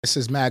This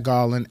is Matt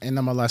Garland,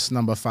 NMLS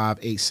number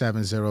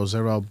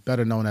 58700,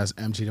 better known as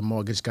MG the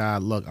Mortgage Guy.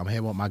 Look, I'm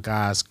here with my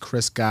guys,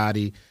 Chris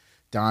Gotti,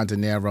 Don De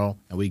Niro,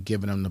 and we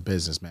giving them the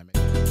business, man.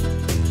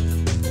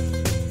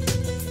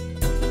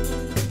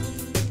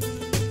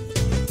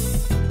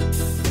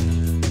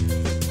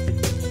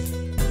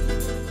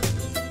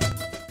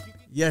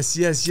 Yes,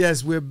 yes,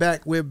 yes. We're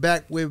back. We're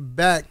back. We're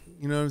back.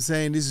 You know what I'm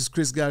saying? This is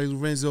Chris Gotti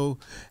Lorenzo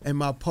and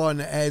my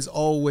partner, as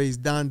always,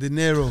 Don De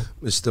Niro.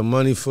 Mr.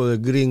 Money for the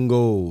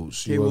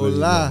Gringos. Que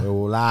hola.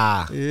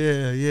 Hola.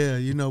 Yeah, yeah.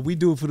 You know, we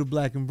do it for the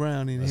black and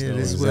brown in here.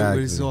 That's what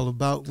it's all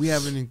about. We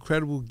have an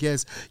incredible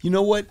guest. You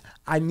know what?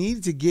 I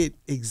need to get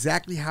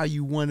exactly how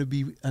you want to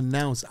be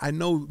announced. I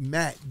know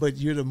Matt, but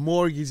you're the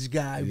mortgage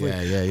guy.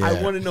 But Yeah.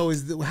 I want to know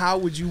how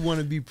would you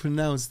want to be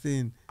pronounced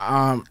then?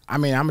 I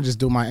mean, I'm gonna just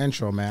do my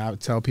intro, man. I would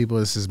tell people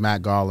this is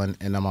Matt Garland,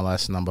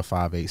 NMLS number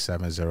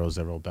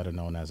 58700, better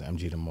known as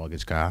MG the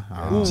Mortgage Guy.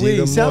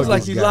 Sounds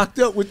like you locked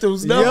up with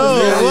those numbers.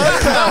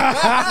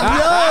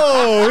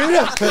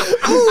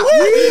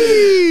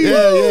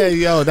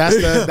 Yo, that's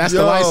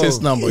the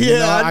license number. Yeah, you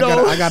know, I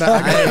know. I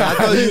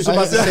thought you was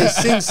about to say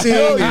Sing Sing.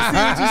 No, you see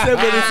what you said,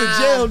 but it's a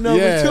jail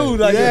number too.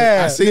 Like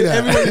I see that.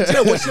 Everyone in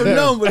jail, what's your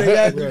number?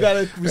 You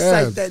gotta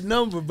recite that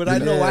number. But I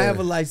know I have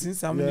a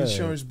license. I'm an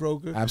insurance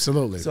broker.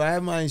 Absolutely. So I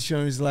have my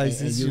insurance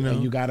license.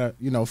 And you gotta,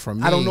 from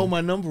me. I don't know my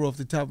number off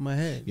the top of my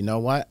head. You know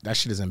what? That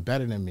shit is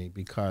embedded in me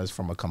because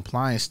from a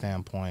compliance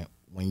standpoint,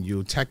 when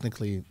you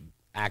technically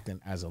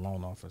acting as a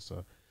loan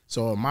officer,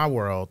 so in my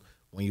world,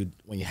 when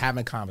you're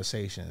having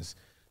conversations,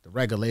 the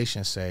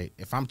regulations say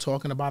if I'm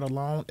talking about a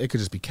loan, it could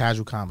just be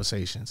casual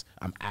conversations.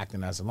 I'm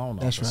acting as a loan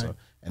officer. Right.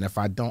 And if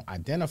I don't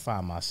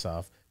identify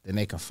myself, then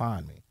they can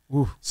find me.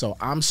 Ooh. So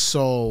I'm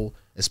so,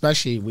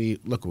 especially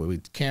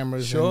with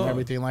cameras and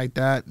everything like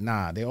that.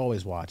 Nah, they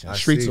always watching.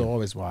 Streets are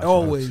always watching.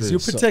 Always. You're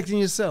protecting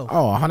yourself.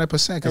 Oh,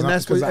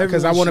 100%.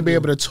 Because I want to be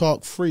able to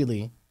talk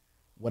freely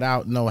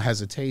without no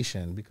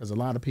hesitation, because a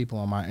lot of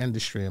people in my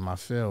industry, in my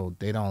field,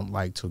 they don't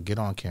like to get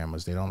on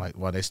cameras. They don't like,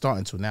 well, they're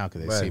starting to now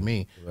because they see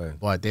me,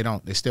 but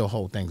they still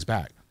hold things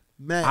back.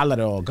 Man, I let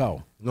it all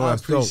go. No, I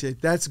appreciate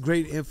it. That's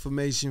great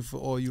information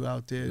for all you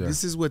out there. Yeah.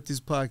 This is what this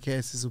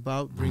podcast is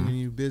about, bringing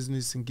you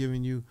business and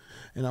giving you,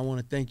 and I want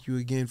to thank you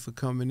again for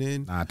coming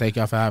in. Thank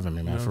y'all for having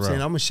me, man. You know I'm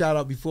going to shout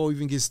out before we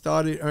even get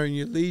started, Earn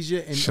Your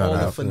Leisure, and all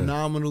the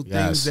phenomenal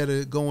things that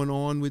are going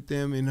on with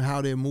them and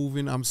how they're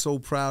moving. I'm so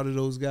proud of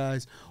those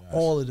guys,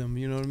 all of them,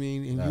 you know what I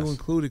mean? And you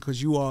included,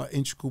 because you are an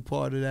integral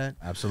part of that.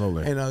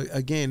 Absolutely. And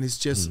again, it's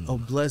just a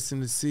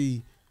blessing to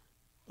see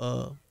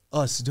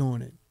us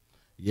doing it.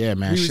 Yeah,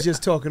 man. We was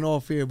just talking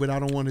off here, but I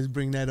don't want to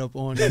bring that up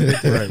on here.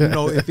 You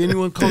know, if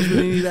anyone comes with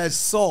any of that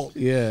salt,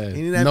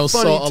 any of that no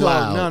funny salt talk,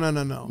 allowed.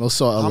 no. No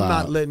salt allowed. I'm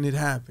not letting it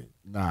happen.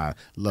 Nah,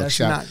 look,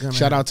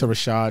 shout out to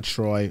Rashad,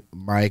 Troy,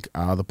 Mike,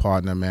 our other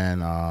partner, man,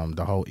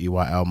 the whole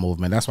EYL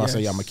movement. That's why I say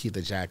I'm going to keep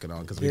the jacket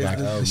on, because we got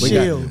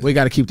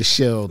to keep the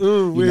shield,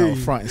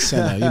 front and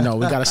center.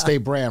 We got to stay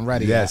brand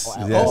ready at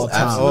all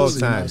times.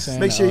 You know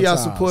make sure y'all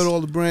support all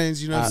the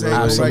brands, you know what I'm saying?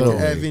 Absolutely. Go right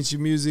to Adventure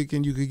Music,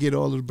 and you could get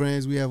all of the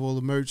brands. We have all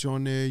the merch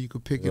on there. You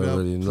could pick it up.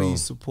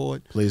 Please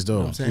support. Please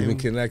do. Human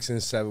Connection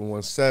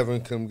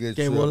 717. Come get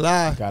your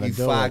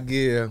E5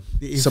 gear.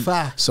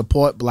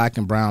 Support black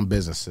and brown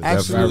businesses. Absolutely.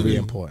 That's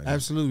very important.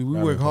 Absolutely. We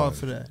work hard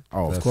for that.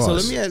 Oh, of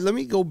course. So let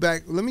me go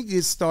back. Let me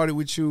get started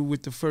with you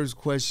with the first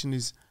question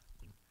is,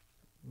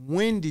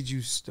 when did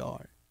you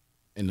start?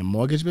 In the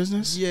mortgage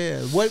business? Yeah.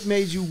 What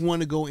made you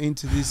want to go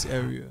into this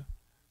area?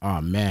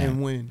 Oh, man.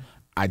 And when?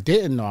 I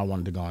didn't know I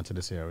wanted to go into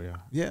this area.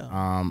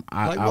 Yeah.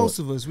 Most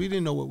of us, we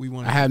didn't know what we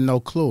wanted. I had no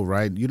clue,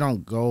 right? You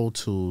don't go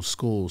to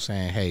school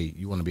saying, hey,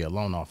 you want to be a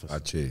loan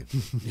officer.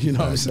 You know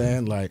what I'm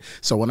saying?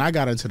 So when I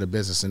got into the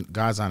business, and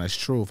God's honest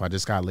truth, I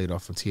just got laid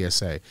off from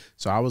TSA.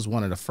 So I was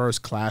one of the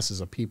first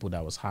classes of people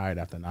that was hired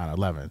after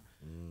 9/11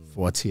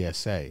 for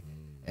TSA.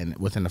 And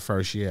within the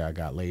first year, I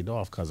got laid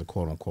off because of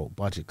quote-unquote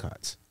budget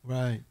cuts.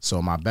 Right.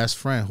 So my best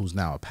friend, who's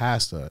now a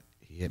pastor,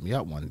 he hit me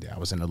up one day. I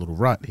was in a little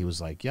rut. He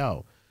was like,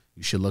 yo,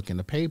 you should look in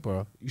the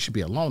paper. You should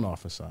be a loan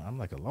officer. I'm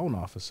like, a loan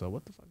officer?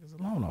 What the fuck is a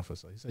loan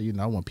officer? He said,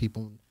 when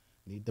people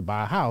need to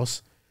buy a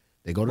house,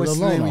 they go to the loan officer. What's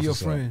the name of your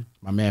friend?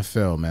 My man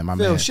Phil, man.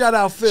 Phil, shout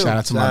out Phil. Shout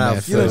out to my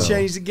man Phil. You done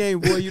changed the game,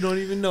 boy. You don't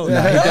even know. He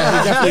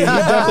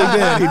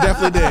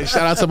definitely did.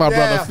 Shout out to my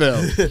brother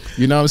Phil.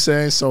 You know what I'm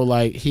saying? So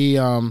he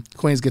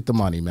Queens get the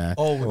money, man.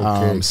 Oh,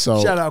 okay.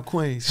 So shout out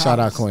Queens. Shout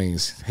out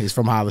Queens. He's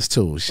from Hollis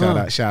too. Shout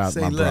out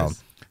my bro.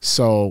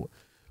 So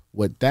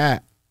with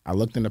that, I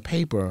looked in the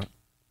paper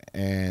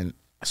and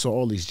I saw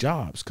all these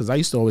jobs, because I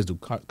used to always do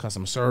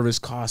customer service,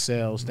 car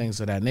sales, things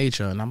of that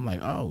nature. And I'm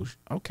like, oh,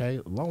 okay,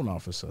 loan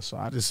officer. So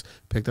I just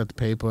picked up the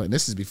paper. And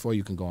this is before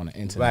you can go on the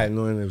internet. Right,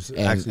 knowing it was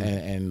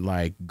and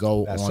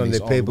go on Sunday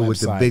these paper with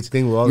websites. the big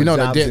thing with all the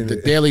jobs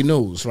the Daily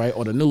News, right?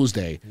 Or the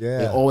Newsday. Yeah.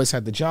 They always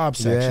had the job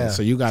section.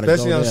 So you got to go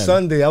especially on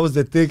Sunday. That was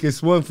the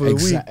thickest one for the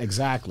week.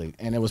 Exactly.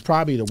 And it was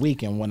probably the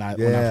weekend when I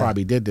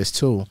probably did this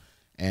too.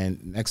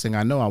 And next thing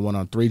I know, I went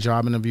on 3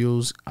 job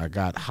interviews. I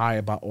got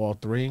hired by all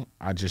 3.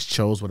 I just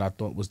chose what I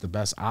thought was the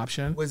best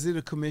option. Was it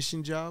a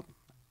commission job?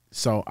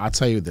 So I'll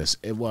tell you this.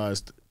 It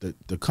was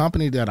the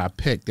company that I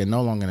picked. They're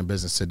no longer in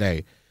business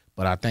today,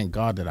 but I thank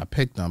God that I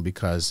picked them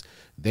because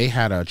they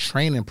had a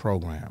training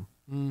program,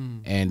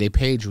 and they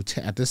paid you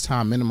at this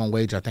time minimum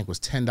wage I think was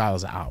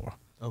 $10 an hour.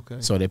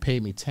 Okay. So they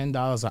paid me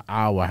 $10 an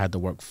hour. I had to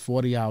work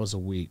 40 hours a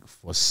week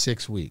for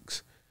 6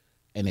 weeks,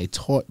 and they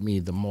taught me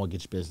the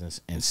mortgage business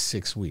in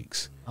 6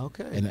 weeks.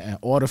 Okay. And in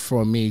order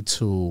for me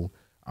to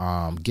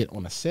get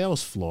on the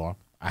sales floor,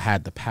 I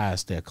had to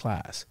pass their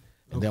class.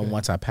 And then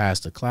once I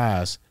passed the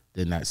class,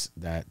 then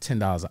that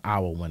 $10 an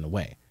hour went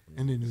away.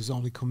 And then it was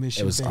only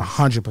commission. It was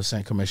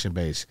 100% commission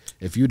based.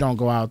 If you don't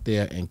go out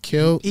there and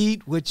kill,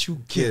 eat what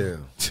you kill.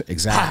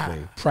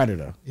 Exactly,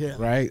 predator. Yeah,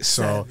 right.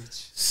 So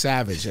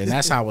savage, and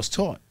that's how I was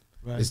taught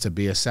is to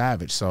be a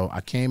savage. So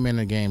I came in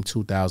the game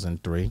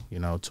 2003.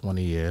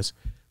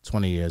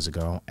 20 years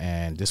ago,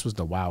 and this was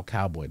the Wild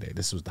Cowboy day.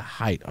 This was the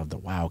height of the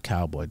Wild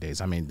Cowboy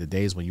days. I mean, the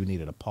days when you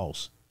needed a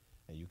pulse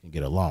and you can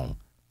get a loan.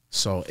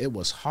 So it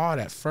was hard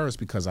at first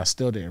because I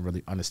still didn't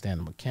really understand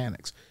the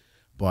mechanics.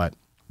 But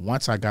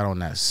once I got on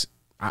that,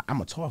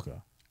 I'm a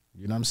talker.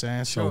 You know what I'm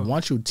saying? Sure. So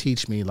once you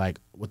teach me like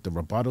what the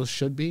rebuttals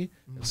should be,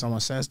 if someone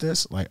says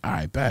this, like, all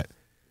right, bet.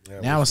 Yeah,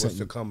 now what's it's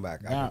the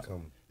comeback.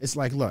 It's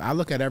like, look, I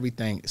look at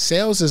everything.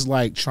 Sales is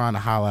like trying to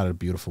holler at a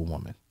beautiful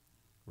woman,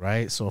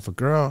 right? So if a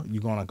girl,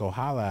 you're gonna go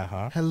holler at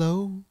her.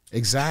 Hello.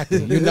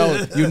 Exactly. You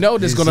know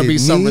there's gonna be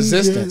some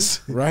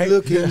resistance,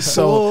 right?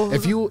 So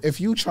if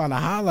you trying to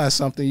holler at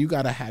something, you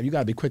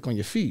gotta be quick on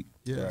your feet.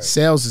 Yeah. Right.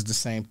 Sales is the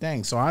same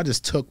thing. So I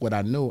just took what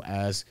I knew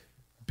as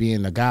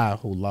being a guy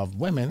who loved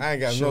women. I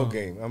ain't got no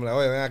game. I'm like,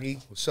 hey, Maggie,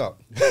 what's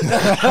up?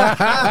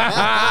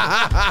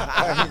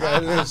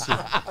 Listen,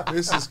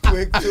 this is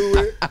quick to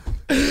it.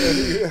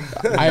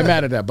 I ain't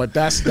mad at that, but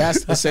that's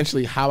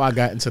essentially how I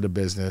got into the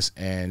business,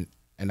 and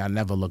I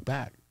never looked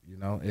back.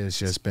 It's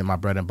just been my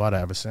bread and butter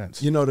ever since.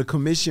 The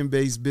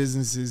commission-based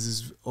businesses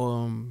is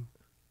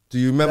Do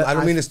you remember? I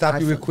don't mean to stop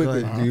you real quick.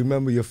 Do you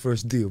remember your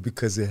first deal?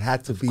 Because it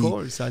had to be. Of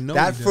course, I know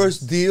that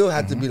first deal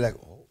had to be like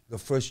the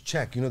first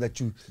check. That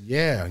you.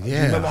 Yeah. Do you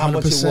remember how 100%.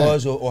 Much it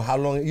was, or how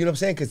long? You know what I'm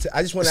saying? Because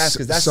I just want to ask,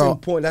 because that's so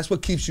important. That's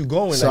what keeps you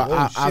going. So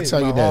like, I'll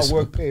tell you this: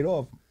 hard work paid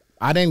off.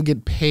 I didn't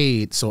get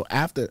paid. So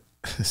after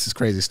this is a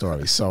crazy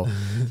story. So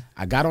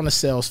I got on the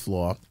sales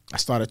floor. I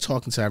started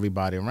talking to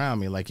everybody around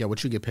me, like, yo,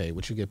 what you get paid?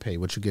 What you get paid?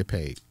 What you get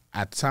paid?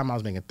 At the time, I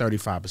was making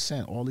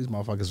 35%. All these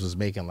motherfuckers was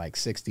making like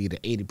 60 to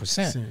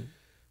 80%.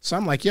 So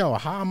I'm like, yo,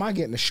 how am I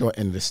getting the short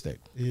end of the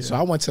stick? Yeah. So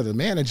I went to the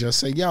manager and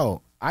said,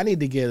 yo, I need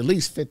to get at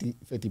least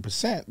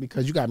 50%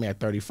 because you got me at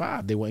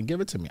 35. They wouldn't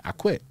give it to me. I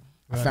quit.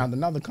 Right. I found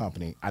another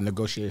company. I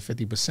negotiated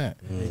 50%.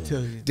 They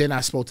tell you. Then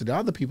I spoke to the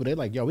other people. They're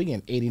like, yo, we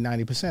getting 80,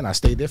 90%. I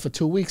stayed there for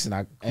 2 weeks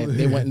and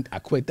they went and I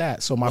quit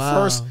that. So my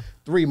first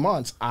 3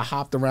 months, I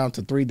hopped around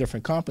to 3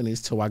 different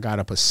companies till I got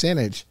a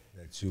percentage.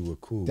 You were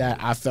cool.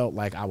 That I felt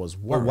like I was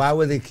worth. But why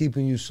were they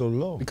keeping you so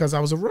low? Because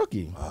I was a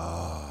rookie.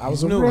 I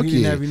was a rookie.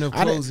 You didn't have enough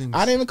closings.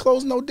 I didn't even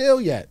close no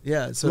deal yet.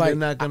 Yeah, so they're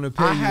not going to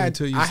pay you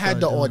until you start. I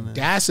had the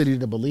audacity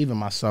to believe in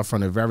myself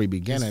from the very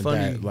beginning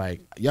that,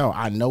 like, yo,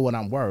 I know what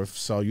I'm worth.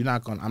 So I'm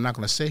not going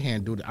to sit here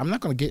and do that. I'm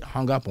not going to get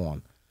hung up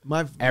on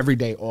every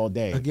day, all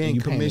day. Again,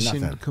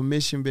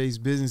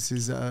 commission-based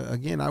businesses.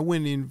 Again, I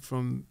went in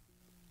from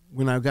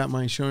when I got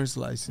my insurance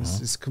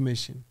license. It's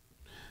commission.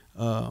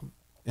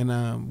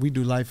 And we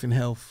do life and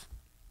health,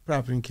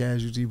 property and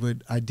casualty, but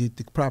I did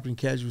the property and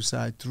casualty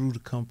side through the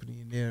company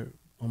and their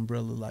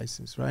umbrella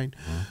license, right?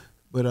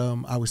 But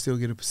I would still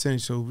get a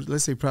percentage. So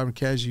let's say property and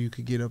casualty, you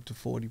could get up to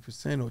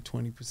 40% or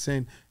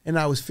 20%, and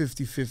I was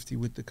 50-50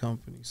 with the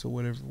company. So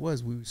whatever it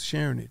was, we was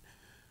sharing it.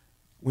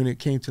 When it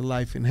came to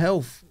life and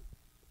health,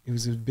 it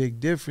was a big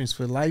difference.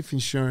 For life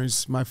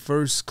insurance, my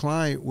first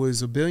client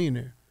was a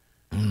billionaire,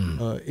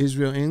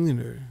 Israel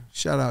Englander.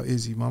 Shout out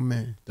Izzy, my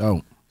man.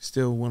 Dope.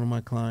 Still one of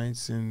my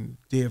clients and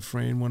dear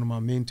friend, one of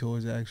my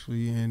mentors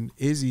actually. And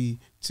Izzy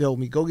told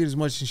me, go get as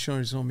much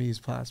insurance on me as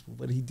possible.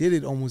 But he did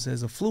it almost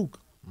as a fluke.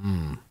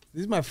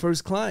 This is my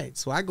first client.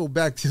 So I go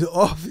back to the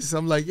office.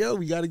 I'm like, yo,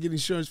 we got to get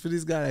insurance for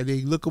this guy.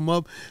 They look him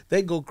up.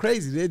 They go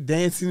crazy. They're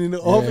dancing in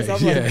the office.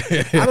 I'm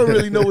like, I don't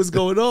really know what's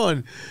going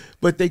on.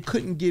 But they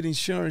couldn't get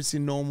insurance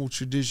in normal,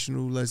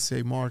 traditional, let's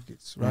say,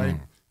 markets, right?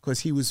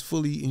 Because he was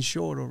fully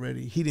insured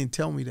already. He didn't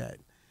tell me that.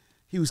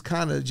 He was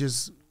kind of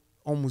just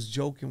almost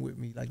joking with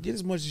me, like, get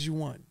as much as you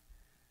want.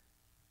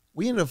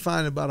 We ended up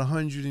finding about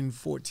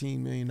 $114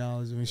 million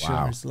of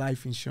insurance,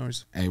 life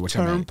insurance,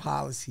 term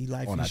policy,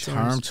 life insurance. On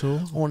a term too?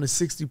 On a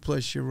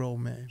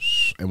 60-plus-year-old man.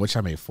 And which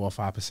I made 4 or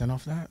 5%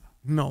 off that?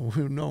 No,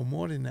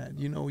 more than that.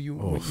 You know,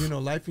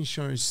 life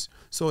insurance.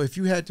 So if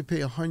you had to pay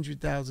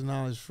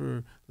 $100,000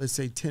 for, let's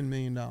say, $10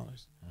 million,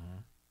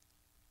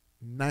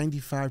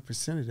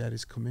 95% of that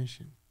is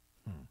commission.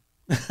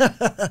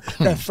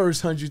 That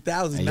first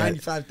 100,000,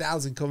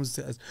 95,000 comes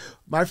to us.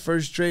 My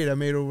first trade, I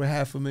made over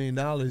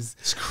 $500,000.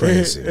 It's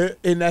crazy,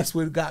 and that's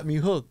what got me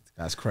hooked.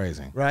 That's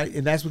crazy, right?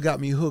 And that's what got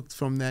me hooked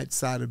from that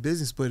side of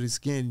business. But it's,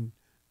 again,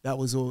 that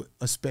was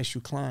a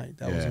special client.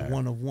 That was a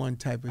one-of-one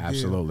type of deal.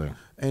 Absolutely.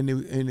 And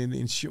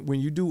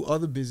when you do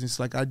other business,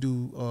 like I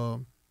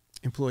do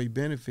employee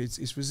benefits,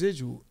 it's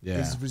residual. Yeah.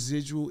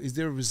 Is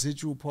there a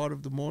residual part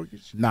of the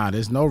mortgage? Nah,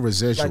 there's no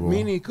residual. Like,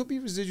 meaning it could be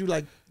residual,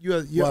 like you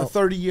have a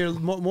 30-year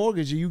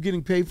mortgage. Are you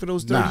getting paid for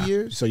those 30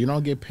 years? So you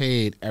don't get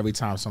paid every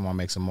time someone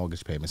makes a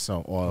mortgage payment.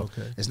 So,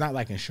 it's not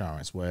like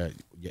insurance where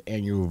your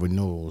annual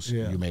renewals,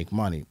 you make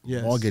money.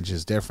 Yes. Mortgage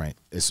is different.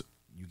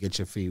 You get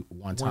your fee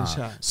one time.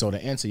 Shot. So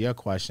to answer your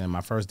question,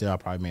 my first deal I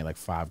probably made like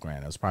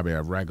 $5,000. It was probably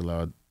a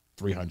regular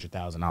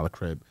 $300,000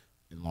 crib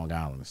in Long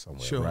Island or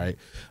somewhere,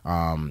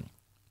 right?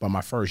 But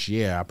my first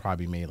year, I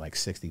probably made like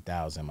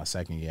 $60,000. My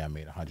second year, I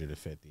made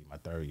 $150,000. My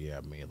third year,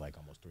 I made like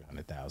almost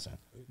 $300,000.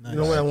 You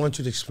know what I want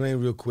you to explain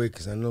real quick,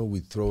 because I know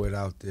we throw it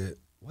out there.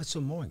 What's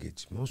a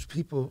mortgage? Most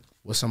people,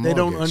 they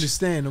don't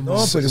understand.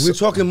 No, but we're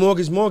talking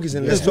mortgage,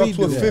 and let's talk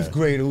to a fifth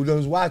grader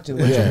who's watching.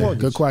 What's a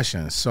mortgage? Good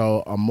question.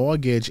 So a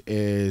mortgage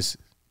is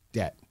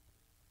debt,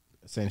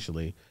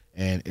 essentially,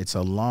 and it's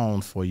a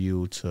loan for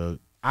you to.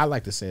 I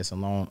like to say it's a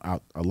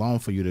loan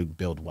for you to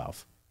build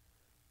wealth,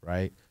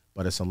 right?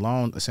 But it's a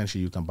loan.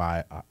 Essentially, you can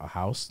buy a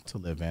house to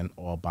live in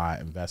or buy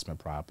investment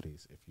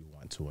properties if you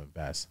want to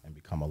invest and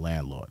become a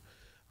landlord.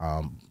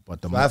 But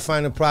I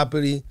find a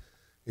property,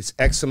 it's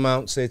X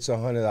amount. Say it's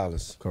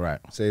 $100.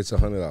 Correct. Say it's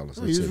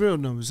 $100. Use real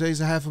numbers. Say it's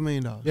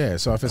 $500,000. Yeah.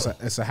 So if it's a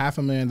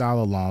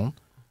 $500,000 loan,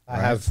 I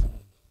have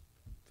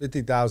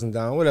 $50,000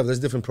 down, whatever. There's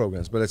different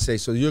programs, but let's say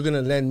you're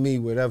gonna lend me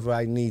whatever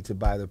I need to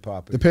buy the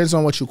property. Depends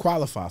on what you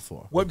qualify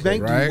for. What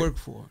bank do you work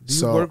for? Do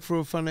you work for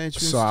a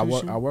financial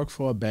institution? I work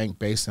for a bank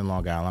based in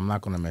Long Island. I'm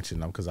not going to mention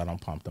them because I don't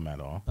pump them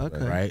at all.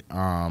 Okay. Right.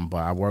 But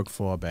I work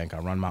for a bank. I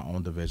run my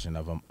own division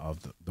of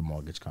the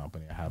mortgage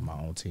company. I have my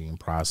own team,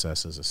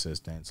 processors,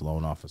 assistants,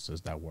 loan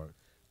officers that work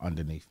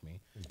underneath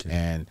me. Okay.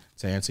 And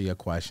to answer your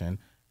question,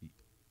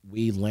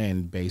 we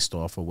lend based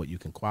off of what you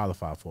can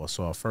qualify for.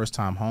 So a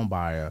first-time home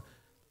buyer,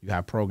 you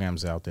have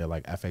programs out there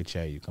like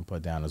FHA. You can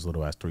put down as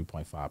little as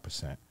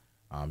 3.5%.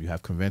 You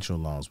have conventional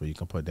loans where you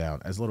can put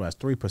down as little as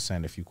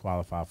 3% if you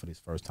qualify for these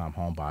first-time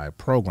home buyer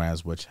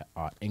programs, which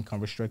are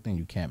income restricting.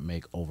 You can't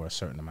make over a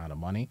certain amount of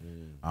money.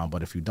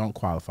 But if you don't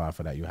qualify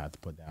for that, you have to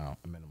put down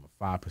a minimum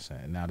of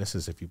 5%. And now this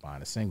is if you're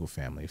buying a single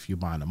family. If you're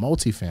buying a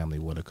multifamily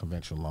with a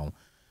conventional loan,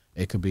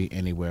 it could be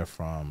anywhere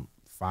from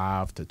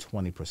 5 to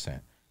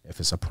 20%. If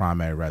it's a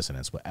primary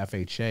residence. With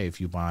FHA, if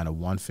you're buying a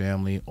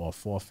 1-family or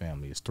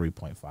 4-family, it's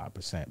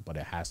 3.5%, but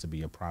it has to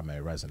be a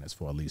primary residence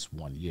for at least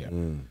 1 year,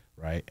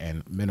 right?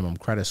 And minimum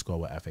credit score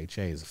with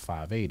FHA is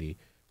 580,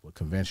 with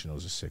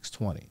conventionals is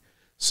 620.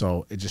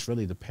 So it just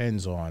really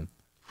depends on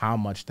how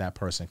much that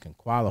person can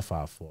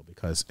qualify for,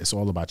 because it's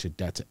all about your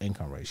debt to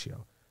income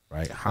ratio,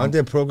 right? Aren't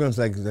there programs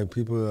like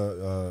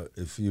people,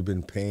 if you've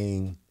been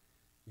paying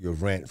your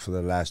rent for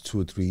the last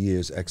 2 or 3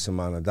 years, X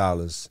amount of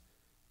dollars,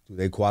 do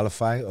they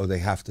qualify, or they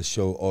have to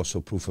show also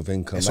proof of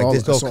income? It's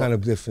all kind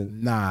of different.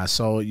 Nah,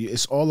 so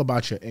it's all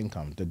about your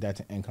income, the debt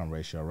to income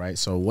ratio, right?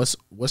 So what's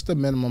the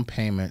minimum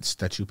payments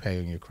that you pay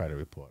in your credit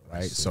report,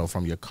 right? So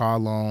from your car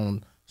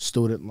loan,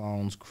 student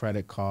loans,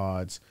 credit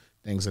cards,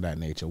 things of that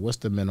nature. What's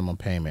the minimum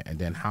payment, and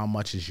then how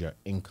much is your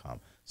income?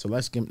 So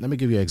let me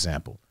give you an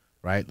example,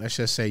 right? Let's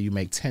just say you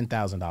make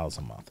 $10,000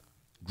 a month,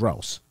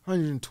 gross.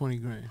 120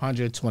 grand.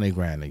 120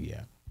 grand a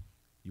year.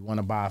 You want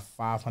to buy a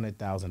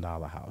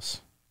 $500,000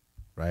 house.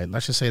 Right.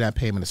 Let's just say that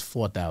payment is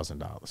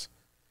 $4,000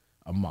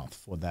 a month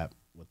for that,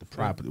 with the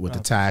property, with the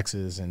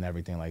taxes and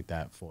everything like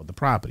that for the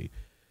property.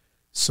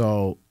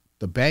 So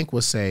the bank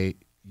will say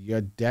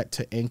your debt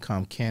to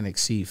income can't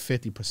exceed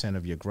 50%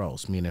 of your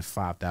gross, meaning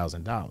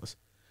 $5,000.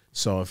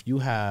 So if you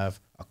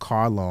have a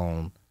car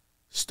loan,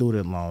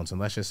 student loans, and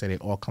let's just say they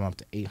all come up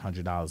to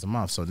 $800 a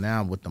month. So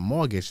now with the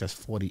mortgage, that's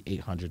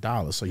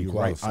 $4,800. So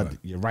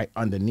you're right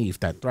underneath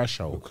that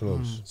threshold. We're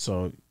close.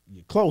 So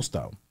you're close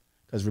though.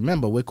 Because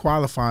remember, we're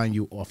qualifying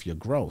you off your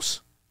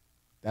gross.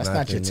 That's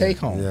not your take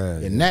home.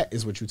 Your net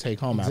is what you take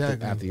home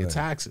after your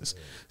taxes.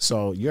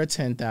 So your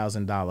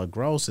 $10,000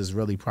 gross is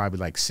really probably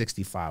like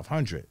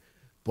 $6,500.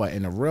 But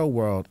in the real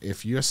world,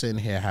 if you're sitting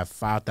here have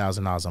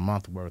 $5,000 a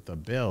month worth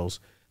of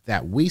bills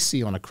that we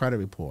see on a credit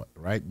report,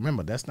 right?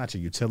 Remember, that's not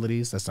your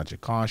utilities. That's not your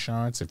car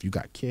insurance. If you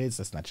got kids,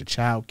 that's not your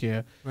child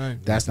care. Right.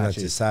 That's not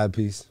your side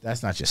piece.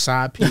 That's not your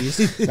side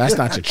piece. That's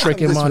not your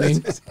tricking money.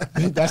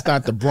 That's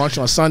not the brunch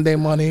on Sunday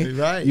money.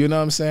 Right. You know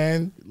what I'm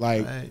saying?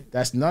 Like,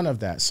 that's none of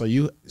that. So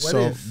you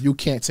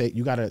can't take,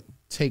 you got to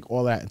take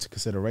all that into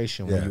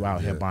consideration when you're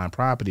out here buying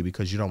property,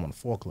 because you don't want to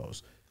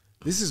foreclose.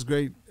 This is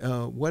great.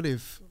 What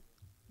if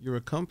you're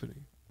a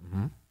company?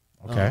 Mm-hmm.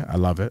 Okay, I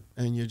love it.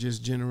 And you're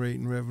just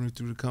generating revenue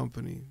through the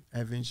company,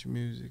 Adventure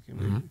Music,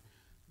 and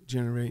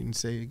generating,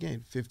 say,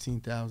 again,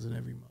 $15,000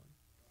 every month.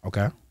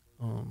 Okay.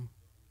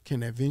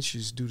 Can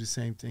Adventures do the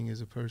same thing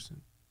as a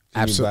person?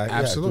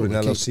 Absolutely.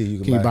 An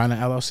LLC, can you buy an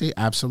LLC?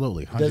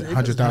 Absolutely. 100,000%. It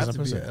doesn't have to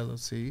be an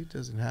LLC. It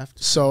doesn't have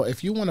to. So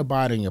if you want to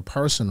buy it in your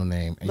personal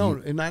name,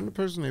 not in the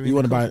personal name. You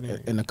want to buy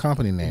it in the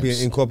company name. Be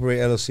an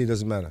incorporated LLC,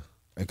 doesn't matter.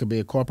 It could be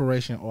a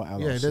corporation or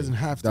LLC. Yeah, it doesn't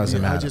have to be.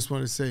 Matter. I just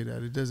want to say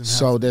that it doesn't have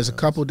so to there's be a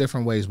couple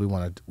different ways we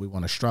want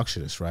to structure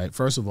this, right?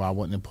 First of all, I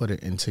wouldn't put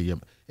it into your,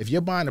 if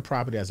you're buying a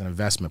property as an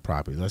investment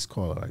property, let's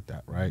call it like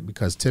that, right?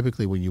 Because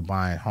typically when you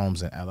buy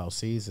homes in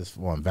LLCs, it's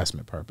for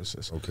investment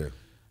purposes. Okay.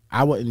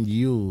 I wouldn't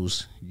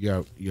use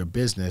your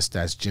business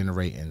that's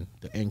generating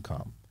the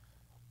income.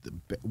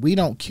 We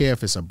don't care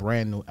if it's a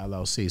brand new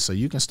LLC. So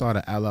you can start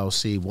an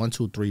LLC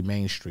 123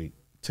 Main Street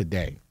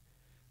today,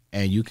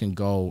 and you can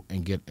go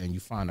and you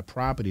find a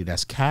property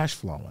that's cash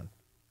flowing.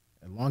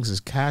 As long as it's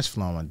cash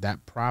flowing,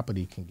 that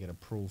property can get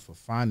approved for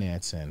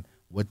financing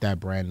with that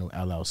brand new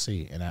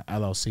LLC. And that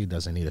LLC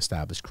doesn't need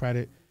established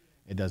credit.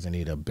 It doesn't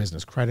need a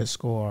business credit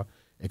score.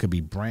 It could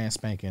be brand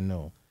spanking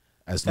new.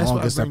 As long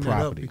as the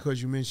property.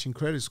 Because you mentioned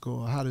credit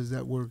score. How does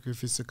that work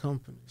if it's a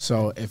company?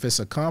 So if it's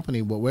a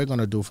company, what we're going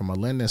to do from a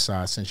lending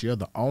side, since you're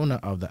the owner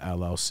of the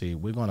LLC,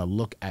 we're going to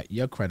look at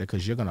your credit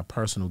because you're going to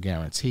personal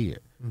guarantee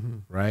it,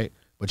 right?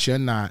 But you're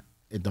not,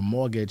 the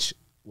mortgage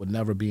would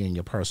never be in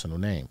your personal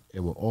name.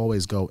 It will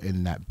always go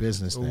in that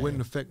business name. It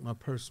wouldn't affect my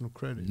personal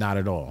credit. Not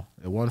at all.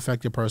 It won't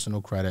affect your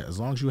personal credit. As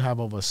long as you have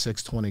over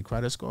 620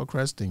 credit score,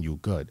 Chris, then you're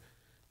good.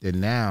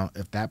 Then now,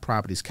 if that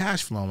property's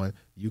cash flowing,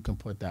 you can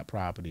put that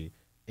property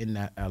in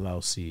that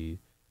LLC,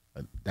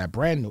 that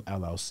brand new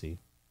LLC,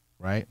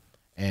 right?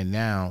 And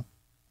now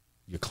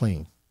you're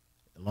clean.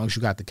 As long as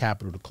you got the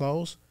capital to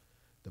close,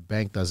 the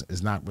bank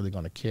is not really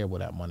going to care where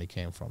that money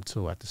came from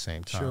too at the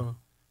same time. Sure.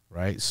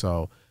 Right?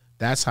 So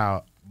that's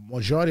how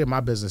majority of my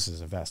business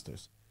is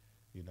investors,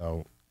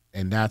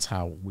 and that's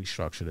how we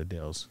structure the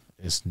deals.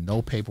 It's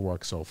no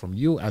paperwork. So from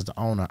you as the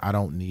owner, I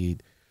don't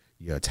need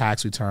your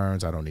tax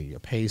returns. I don't need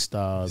your pay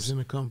stubs. It's in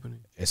a company.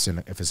 If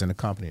it's in a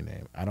company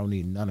name, I don't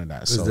need none of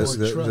that. So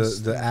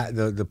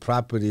the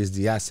property is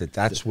the asset.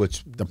 That's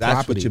what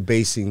you're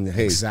basing.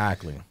 Hey,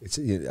 exactly.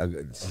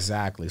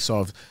 Exactly.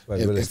 So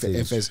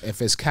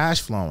if it's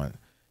cash flowing,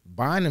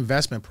 buying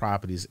investment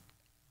properties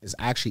is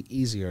actually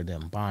easier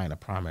than buying a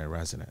primary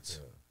residence.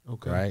 Yeah.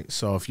 Okay. Right.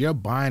 So if you're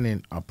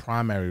buying a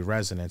primary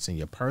residence in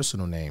your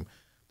personal name,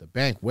 the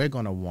bank, we're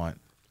gonna want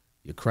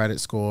your credit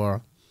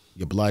score,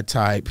 your blood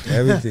type,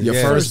 everything, your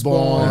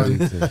firstborn.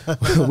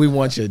 We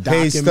want your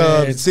documents,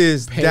 pay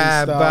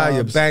stubs,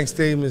 your bank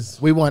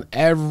statements. We want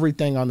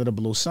everything under the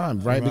blue sun,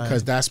 right?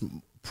 Because that's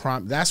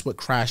what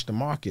crashed the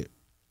market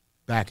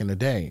back in the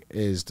day,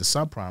 is the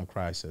subprime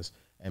crisis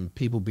and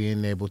people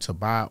being able to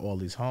buy all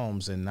these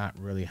homes and not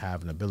really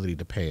have an ability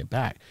to pay it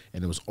back.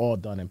 And it was all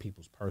done in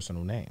people's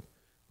personal name,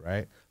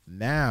 right?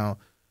 Now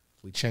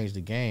we changed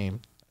the game.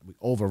 We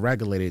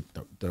overregulated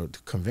the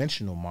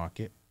conventional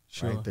market.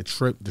 Sure. Right?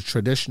 The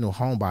traditional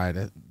home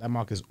buyer, that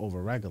market is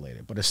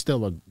overregulated, but it's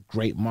still a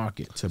great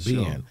market to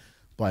be in.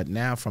 But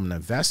now from an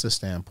investor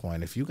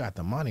standpoint, if you got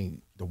the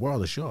money, the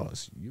world is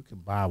yours. You can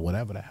buy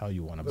whatever the hell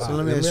you want to buy. So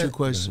let me ask you a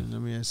question.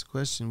 Let me ask a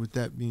question. With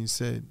that being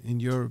said,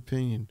 in your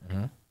opinion,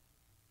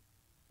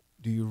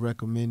 do you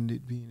recommend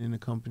it being in a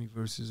company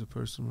versus a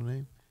personal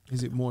name?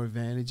 Is it more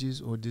advantages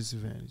or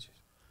disadvantages?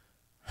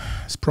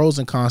 It's pros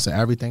and cons to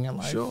everything in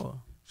life. Sure.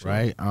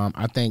 Right.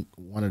 I think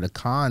one of the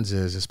cons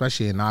is,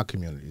 especially in our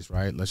communities,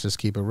 right? Let's just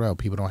keep it real.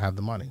 People don't have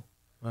the money.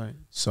 Right.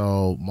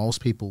 So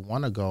most people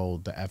want to go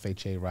the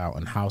FHA route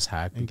and house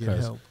hack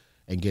because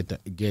get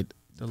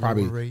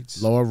probably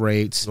lower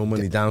rates. No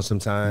money down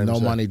sometimes.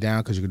 No money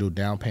down because you can do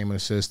down payment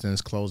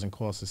assistance, closing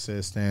cost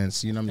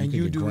assistance. And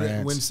you do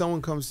that when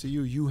someone comes to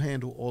you, you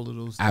handle all of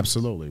those things.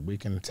 Absolutely. We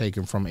can take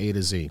them from A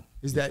to Z.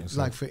 Is that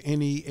like for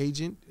any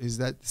agent? Is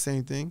that the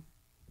same thing?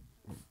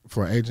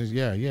 For agents,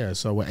 yeah.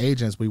 So with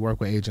agents, we work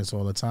with agents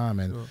all the time,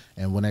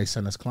 and when they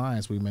send us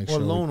clients, we make sure.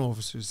 Or loan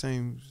officers,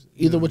 same.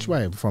 Either which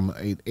way, from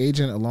an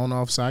agent, a loan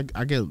officer,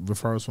 I get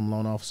referrals from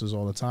loan officers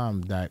all the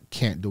time that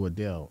can't do a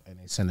deal, and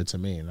they send it to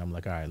me, and I'm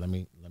like, all right, let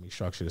me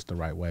structure this the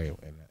right way,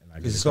 and I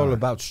get it's all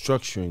about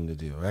structuring the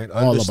deal, right?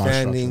 All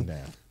Understanding, about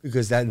structuring,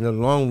 because that in the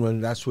long run,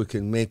 that's what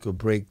can make or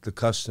break the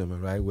customer,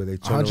 right? Where they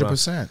turn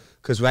 100%.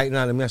 Because right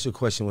now, let me ask you a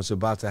question. What's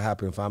about to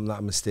happen? If I'm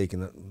not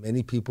mistaken,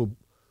 many people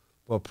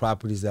bought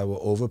properties that were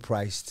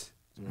overpriced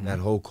in that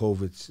whole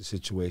COVID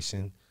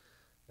situation,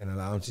 and a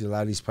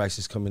lot of these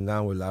prices coming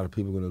down, where a lot of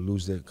people are going to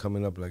lose their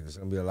coming up. Like there's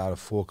going to be a lot of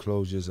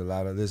foreclosures,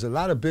 there's a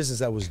lot of business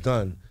that was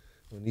done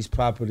when these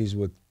properties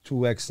were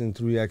 2x and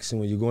 3x. And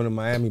when you're going to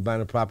Miami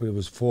buying a property that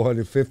was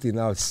 $450,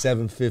 now it's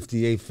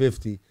 $750,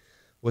 $850.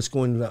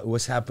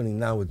 What's happening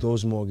now with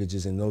those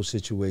mortgages in those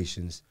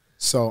situations?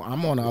 So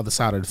I'm on the other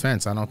side of the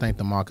fence. I don't think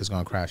the market's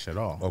going to crash at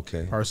all.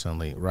 Okay.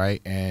 Personally,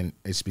 right? And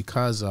it's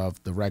because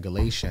of the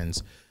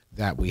regulations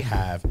that we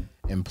have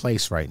in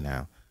place right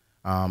now.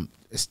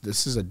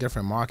 This is a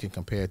different market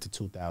compared to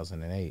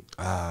 2008,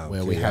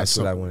 where we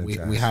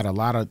had a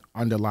lot of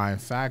underlying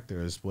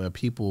factors where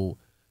people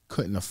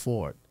couldn't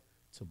afford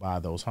to buy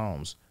those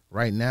homes.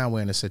 Right now,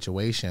 we're in a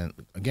situation,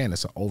 again,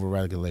 it's an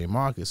overregulated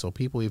market. So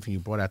people, if you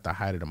bought at the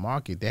height of the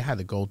market, they had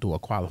to go through a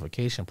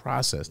qualification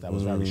process that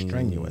was very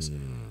strenuous.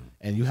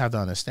 And you have to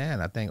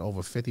understand, I think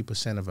over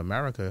 50% of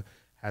America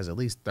has at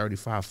least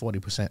 35,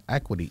 40%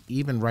 equity.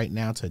 Even right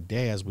now,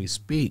 today, as we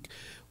speak,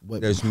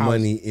 there's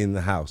money in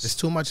the house. There's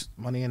too much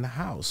money in the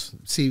house.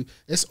 See,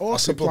 it's all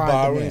supply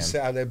borrowing. Demand.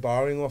 Are they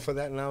borrowing off of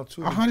that now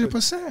too?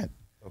 100%.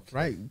 Okay.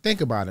 Right?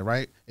 Think about it,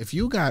 right? If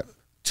you got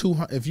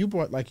 200, if you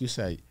bought, like you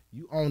say,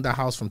 you owned the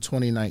house from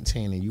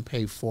 2019 and you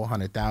paid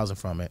 $400,000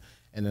 from it,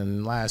 and in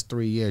the last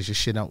 3 years your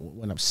shit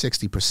went up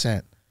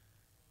 60%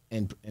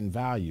 in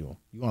value.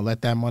 You gonna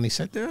let that money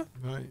sit there?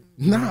 Right.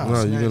 Nah.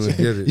 No, you're gonna get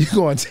it. You're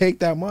gonna take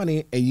that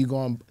money and you're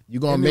gonna make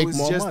more money. It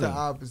was just the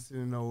opposite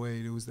in no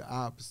way. It was the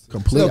opposite.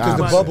 Complete opposite.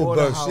 Because the bubble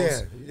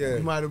burst. Yeah.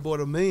 You might have bought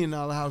 $1 million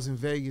house in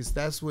Vegas.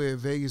 That's where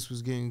Vegas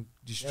was getting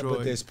destroyed. Yeah,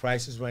 but there's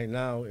prices right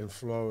now in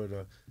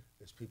Florida.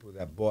 There's people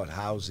that bought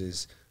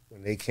houses.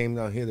 When they came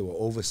down here, they were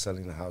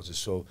overselling the houses.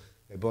 So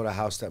they bought a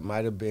house that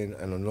might have been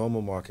on a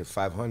normal market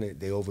 $500.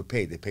 They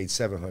overpaid. They paid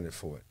 $700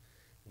 for it.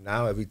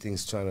 Now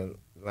everything's trying to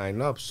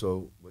line up.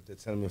 So what they're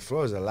telling me in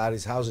Florida is a lot of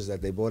these houses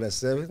that they bought at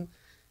 $7,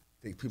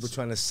 people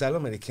trying to sell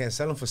them and they can't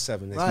sell them for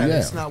 $7. Right,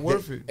 it's not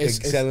worth it. They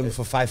sell them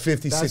for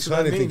 $550, $600. What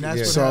I mean.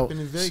 That's what happened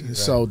in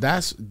Vegas. So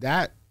that's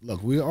that.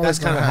 Look, that's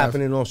kind of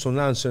happening also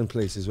now in certain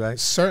places, right?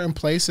 Certain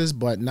places,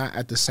 but not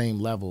at the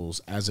same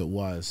levels as it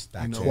was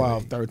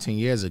 12, 13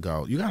 years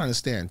ago. You got to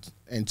understand,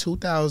 in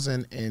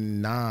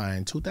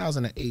 2009,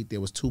 2008, there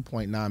was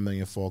 2.9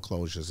 million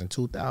foreclosures. In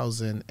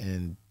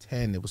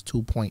 2010, it was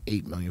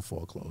 2.8 million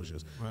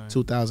foreclosures. Right.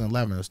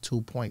 2011, it was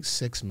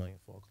 2.6 million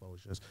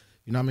foreclosures.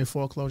 You know how many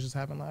foreclosures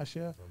happened last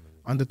year?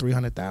 Under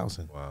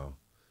 300,000. Wow.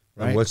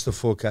 Right? And what's the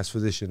forecast for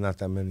this year? Not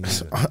that many.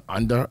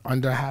 Under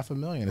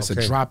 500,000. It's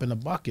a drop in the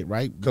bucket,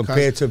 right?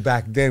 Compared to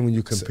back then when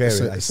you compare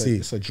it, I see.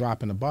 It's a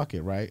drop in the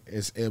bucket, right?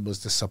 It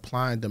was the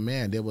supply and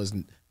demand. There was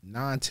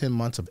 9-10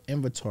 months of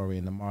inventory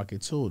in the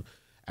market too.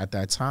 At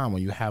that time,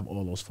 when you have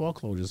all those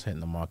foreclosures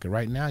hitting the market,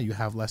 right now you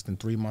have less than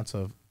 3 months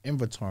of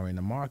inventory in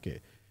the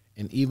market.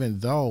 And even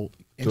though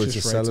interest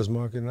rates, a seller's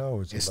market now?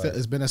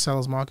 It's been a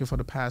seller's market for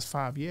the past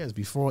 5 years,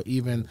 before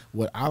even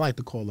what I like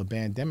to call the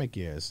pandemic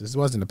years. This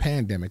wasn't a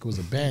pandemic; it was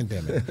a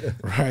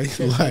bandemic, right?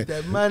 Like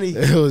that money.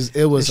 It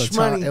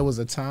was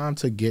a time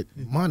to get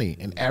money,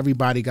 and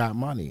everybody got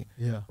money.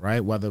 Yeah.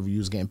 Right. Whether you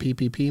was getting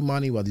PPP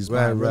money, whether you was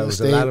buying real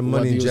estate, a lot of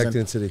money injected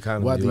into the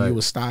economy. Whether you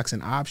was stocks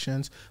and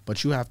options,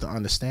 but you have to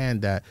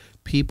understand that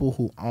people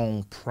who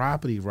own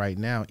property right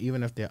now,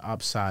 even if they're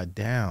upside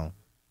down,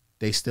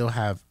 they still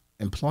have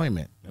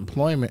employment.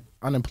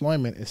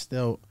 Unemployment is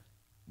still,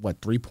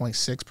 what,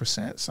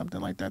 3.6%, something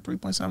like that,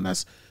 3.7.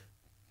 That's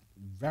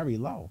very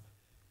low.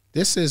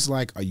 This is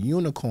like a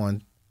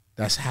unicorn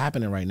that's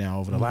happening right now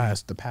over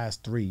the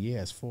past 3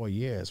 years, 4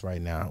 years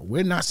right now.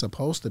 We're not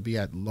supposed to be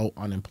at low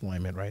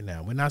unemployment right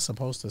now. We're not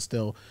supposed to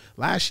still.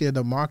 Last year,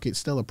 the market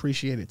still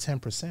appreciated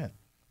 10%.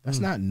 That's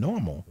not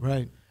normal.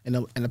 Right. In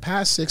the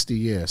past 60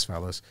 years,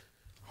 fellas,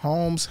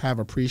 homes have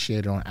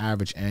appreciated on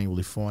average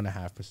annually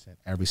 4.5%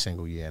 every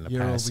single year in the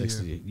past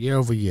 60 years. Year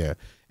over year.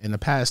 In the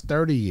past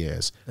 30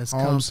 years, that's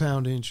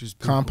compound interest.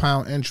 People.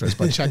 Compound interest.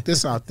 But check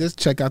this out.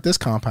 Check out this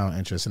compound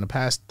interest. In the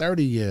past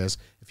 30 years,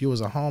 if you was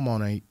a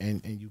homeowner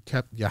and you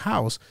kept your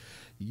house,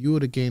 you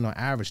would have gained on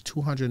average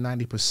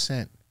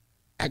 290%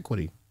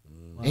 equity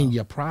in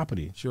your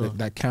property. Sure.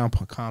 That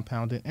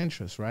compounded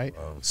interest, right?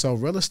 Wow. So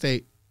real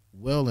estate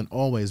will and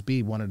always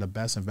be one of the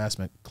best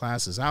investment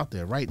classes out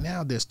there. Right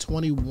now, there's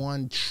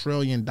 $21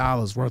 trillion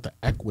worth of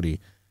equity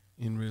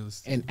in real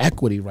estate. In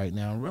equity right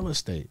now in real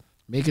estate,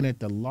 making it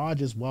the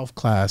largest wealth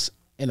class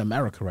in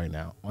America right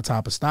now, on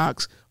top of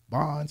stocks,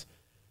 bonds,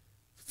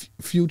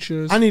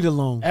 futures. I need a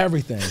loan.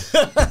 Everything.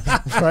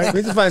 Right?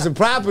 We need to find some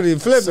property and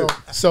flip it.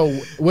 So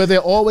will there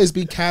always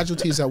be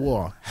casualties at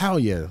war? Hell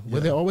yeah.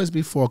 Will there always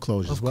be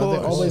foreclosures? Will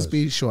there always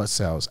be short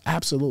sales?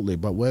 Absolutely.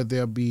 But will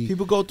there be...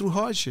 People go through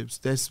hardships.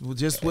 That's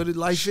just what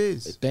life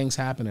is. Things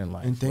happen in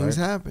life. And things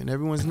happen.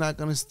 Everyone's not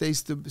going to stay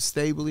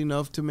stable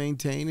enough to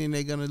maintain, and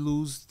they're going to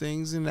lose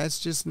things, and that's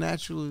just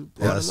natural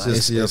part of life.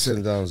 Just the ups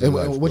and downs of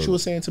life, what you were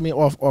saying to me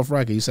off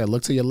record, you said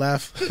look to your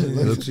left.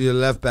 Look to your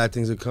left, bad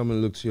things are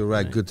coming. Look to your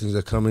right, good things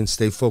are coming.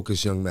 Stay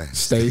focused, young man.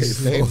 Stay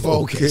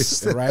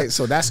focused, right?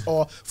 So that's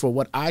all. For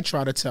what I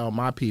try to tell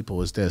my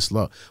people is this: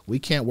 look, we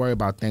can't worry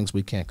about things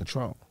we can't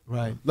control.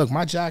 Right. Look,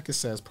 my jacket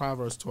says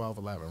Proverbs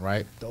 12:11.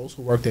 Right. Those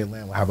who work their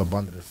land will have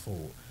abundant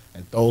food,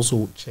 and those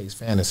who chase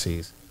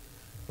fantasies,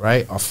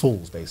 right, are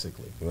fools,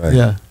 basically. Right.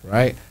 Yeah.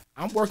 Right.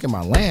 I'm working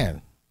my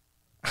land.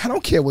 I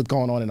don't care what's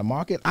going on in the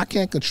market. I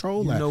can't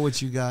control that. You know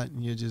what you got,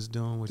 and you're just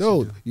doing what you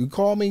do. Dude, you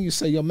call me, you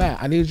say, yo, Matt,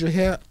 I need you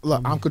here.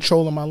 Look, I'm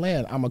controlling my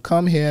land. I'm going to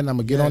come here, and I'm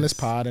going to get on this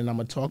pod, and I'm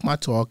going to talk my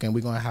talk, and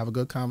we're going to have a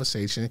good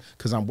conversation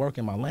because I'm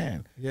working my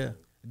land. Yeah.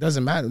 It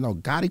doesn't matter. No,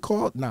 Gotti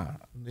called? Nah.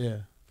 Yeah.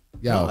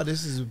 Yo, no,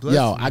 this is a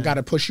blessing, I got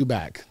to push you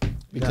back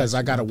because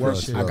I got to work.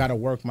 I got to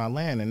work my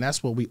land, and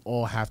that's what we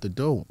all have to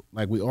do.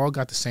 Like, we all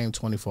got the same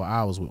 24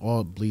 hours. We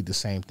all bleed the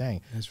same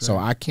thing. That's right. So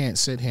I can't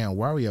sit here and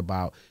worry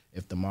about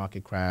if the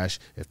market crash,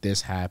 if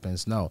this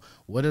happens. No.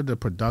 What are the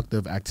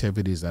productive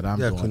activities that I'm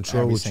doing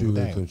control every what single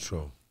you day?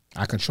 control.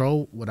 I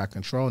control what I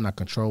control, and I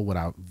control what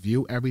I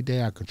view every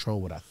day. I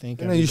control what I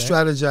think. And then you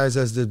strategize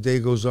as the day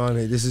goes on.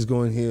 Hey, this is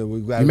going here.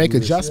 We got. You make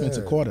adjustments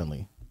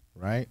accordingly,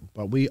 right?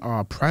 But we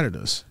are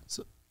predators.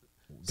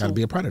 Got to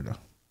be a predator.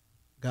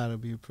 Gotta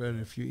be a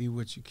predator. If you eat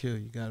what you kill,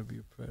 you gotta be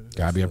a predator.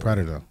 Gotta be a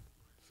predator.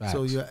 Facts.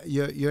 So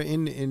you're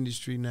in the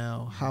industry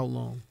now. How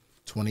long?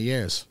 20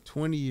 years.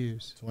 20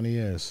 years. 20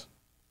 years.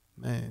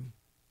 Man.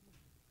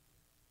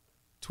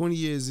 20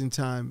 years in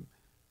time.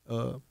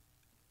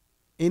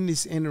 In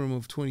this interim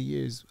of 20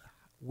 years,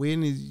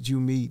 when did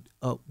you meet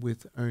up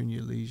with Earn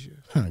Your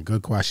Leisure?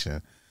 Good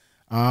question.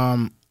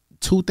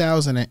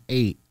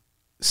 2008.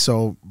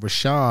 So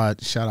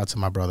Rashad, shout out to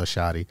my brother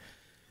Shadi.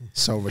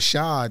 So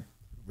Rashad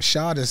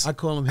is. I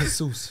call him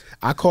Jesus.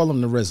 I call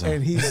him the RZA.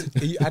 And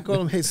I call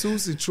him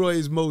Jesus, and Troy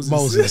is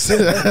Moses.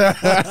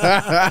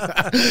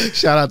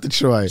 Shout out to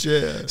Troy.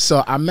 Yeah.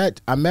 So I met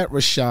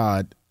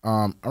Rashad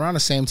around the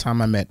same time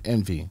I met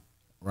Envy,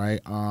 right?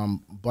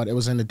 But it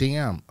was in the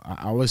DM.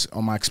 I was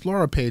on my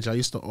Explorer page. I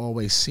used to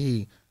always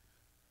see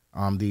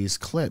these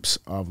clips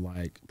of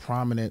like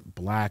prominent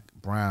black,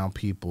 brown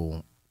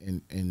people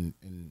in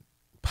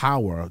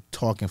power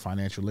talking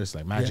financial lists,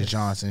 like Magic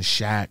Johnson,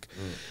 Shaq,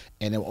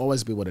 and it would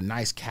always be with a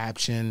nice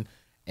caption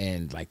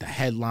and like the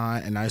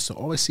headline. And I used to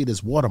always see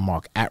this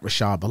watermark at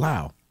Rashad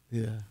Bilal.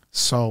 Yeah.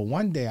 So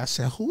one day I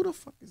said, who the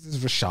fuck is this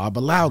Rashad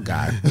Bilal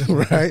guy?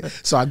 Right?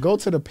 So I go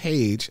to the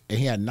page and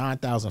he had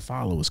 9,000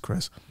 followers,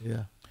 Chris.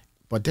 Yeah.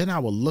 But then I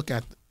would look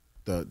at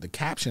the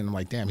caption. I'm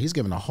like, damn, he's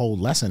giving a whole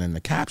lesson in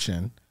the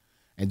caption.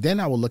 And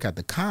then I would look at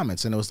the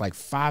comments, and it was like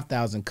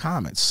 5,000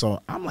 comments.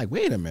 So I'm like,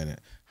 wait a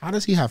minute. How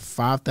does he have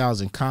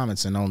 5,000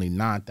 comments and only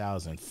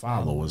 9,000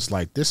 followers?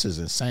 Like, this is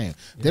insane.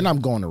 Yeah. Then I'm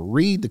going to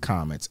read the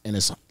comments, and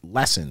it's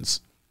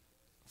lessons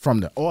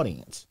from the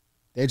audience.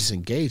 They're just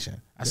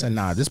engaging. I said,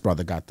 nah, this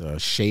brother got the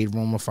shade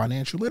room of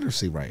financial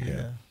literacy right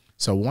here.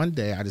 So one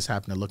day I just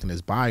happened to look in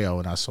his bio,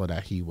 and I saw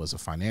that he was a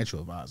financial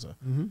advisor.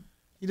 Mm-hmm.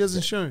 He does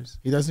insurance.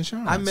 He does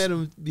insurance. I met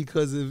him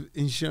because of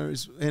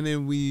insurance, and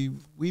then we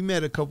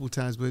met a couple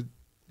times, but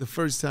the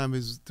first time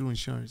is through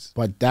insurance.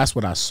 But that's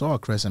what I saw,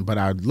 Chris. But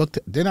I looked,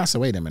 then I said,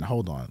 wait a minute,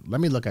 hold on.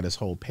 Let me look at his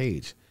whole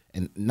page.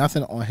 And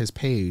nothing on his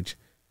page,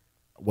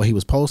 what he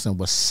was posting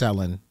was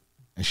selling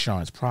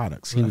insurance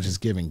products. He was just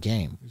giving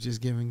game.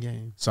 Just giving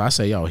game. So I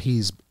say, yo,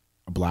 he's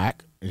a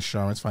black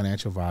insurance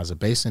financial advisor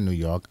based in New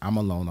York. I'm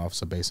a loan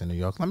officer based in New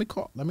York. Let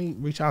me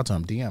reach out to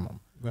him, DM him.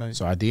 Right.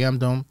 So I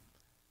DM'd him.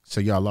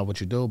 So, yo, I love what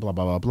you do, blah,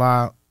 blah, blah,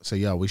 blah. So,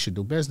 yo, we should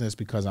do business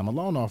because I'm a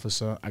loan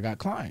officer. I got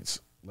clients.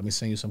 Let me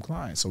send you some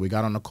clients. So we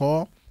got on the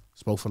call,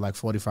 spoke for like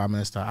 45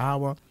 minutes to an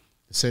hour.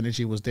 The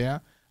synergy was there.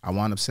 I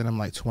wound up sending him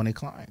like 20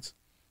 clients,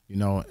 you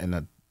know,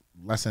 in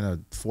less than a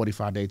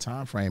 45-day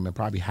time frame, and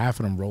probably half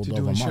of them rolled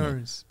over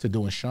money. To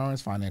do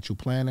insurance, financial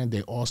planning.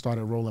 They all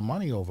started rolling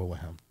money over with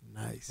him.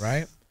 Nice.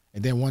 Right?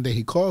 And then one day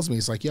he calls me.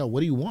 He's like, yo, what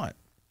do you want?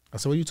 I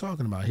said, what are you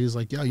talking about? He's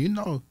like, yo, you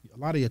know, a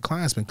lot of your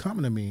clients been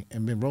coming to me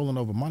and been rolling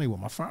over money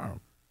with my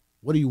firm.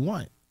 What do you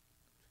want?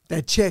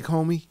 That check,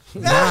 homie.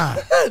 Nah.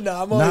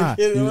 I'm only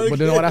kidding. But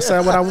you know what I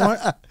said, what I want?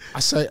 I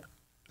said,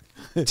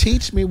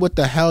 teach me what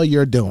the hell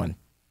you're doing.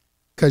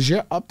 Because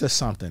you're up to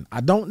something.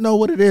 I don't know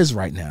what it is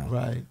right now.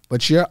 Right.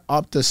 But you're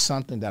up to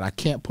something that I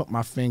can't put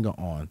my finger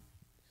on.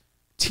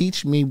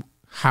 Teach me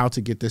how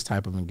to get this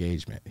type of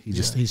engagement. He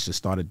just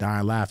started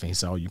dying laughing. He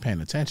said, oh, you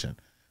paying attention?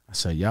 I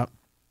said, yep.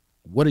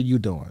 What are you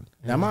doing?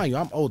 Now, mind you,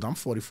 I'm old. I'm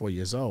 44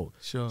 years old.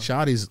 Sure.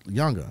 Shawty's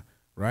younger,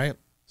 right?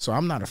 So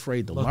I'm not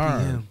afraid to Lucky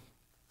learn. him.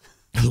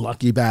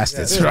 Lucky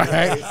bastards,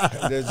 right?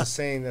 There's a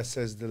saying that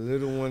says the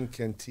little one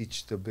can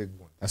teach the big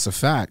one. That's a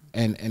fact.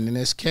 And in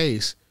this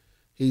case,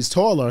 he's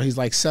taller. He's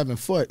like 7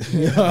 foot.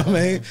 You know what I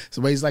mean?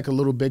 So he's like a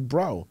little big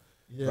bro,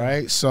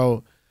 right?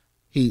 So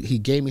he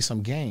gave me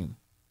some game,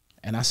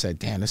 and I said,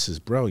 damn, this is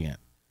brilliant.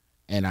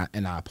 And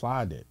I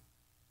applied it.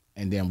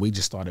 And then we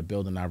just started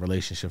building our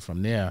relationship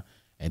from there.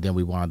 And then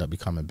we wound up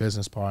becoming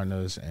business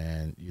partners.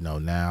 And, you know,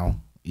 now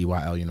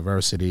EYL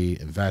University,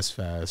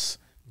 InvestFest,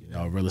 you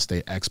know, Real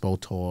Estate Expo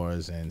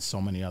tours, and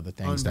so many other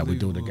things that we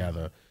do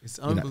together. It's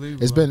unbelievable. You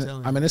know, it's been,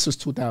 I mean, this was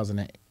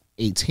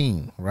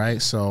 2018, right?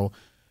 So,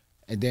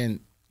 and then,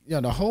 you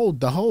know,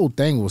 the whole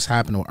thing was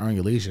happening with Earn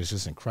Your Leisure. It's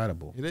just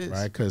incredible. It is.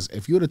 Right? Because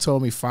if you would have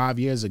told me 5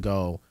 years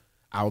ago,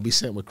 I would be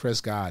sitting with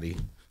Chris Gotti,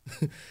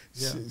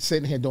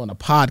 sitting here doing a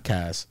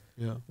podcast.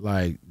 Yeah.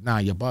 Like, nah,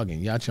 you're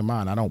bugging. You're out your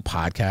mind. I don't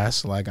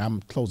podcast. Like,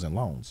 I'm closing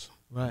loans.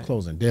 Right. I'm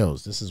closing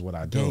deals. This is what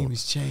I do. The game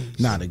has changed.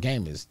 Nah, the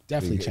game is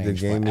definitely changed. The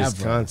game forever.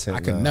 is content.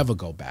 I could never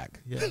go back.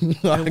 Yeah.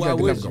 And why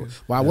would you?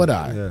 Why would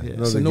I? Yeah. Yeah.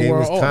 No, It's the a new game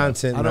world is order.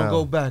 content I don't now.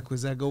 go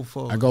backwards. I go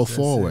forward. I go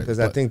forward. Because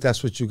I think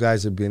that's what you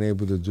guys have been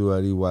able to do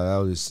at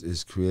EYL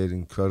is create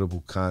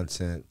incredible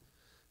content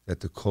that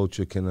the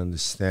culture can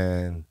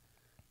understand.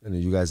 And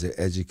you guys are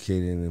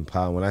educating and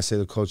empowering. When I say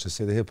the culture, I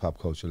say the hip-hop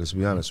culture. Let's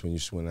be honest.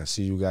 When I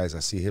see you guys, I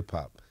see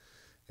hip-hop.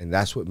 And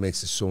that's what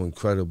makes it so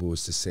incredible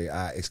is to say,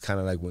 it's kind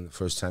of like when the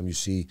first time you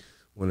see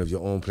one of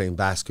your own playing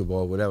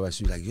basketball or whatever,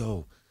 so you're like,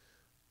 yo,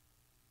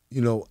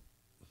 you know,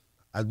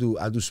 I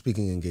do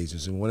speaking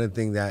engagements, and one of the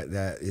things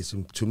that is,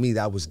 to me,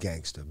 that was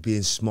gangster.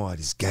 Being smart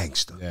is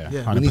gangster.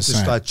 Yeah. We need to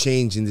start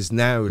changing this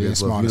narrative of,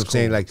 you know what I'm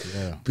saying? Like,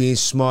 being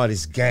smart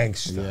is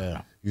gangster.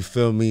 Yeah. You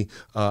feel me?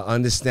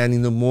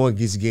 Understanding the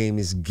mortgage game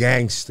is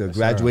gangster.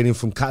 Graduating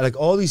from college,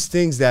 like all these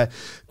things that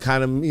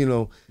kind of, you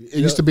know. It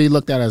used to be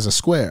looked at as a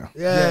square.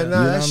 Yeah,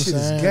 that shit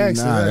is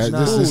gangster. Nah,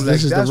 that's cool.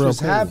 This is that's the real what's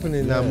cool.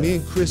 happening now. Me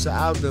and Chris are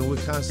out there. We're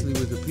constantly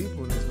with the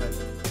people, and it's like,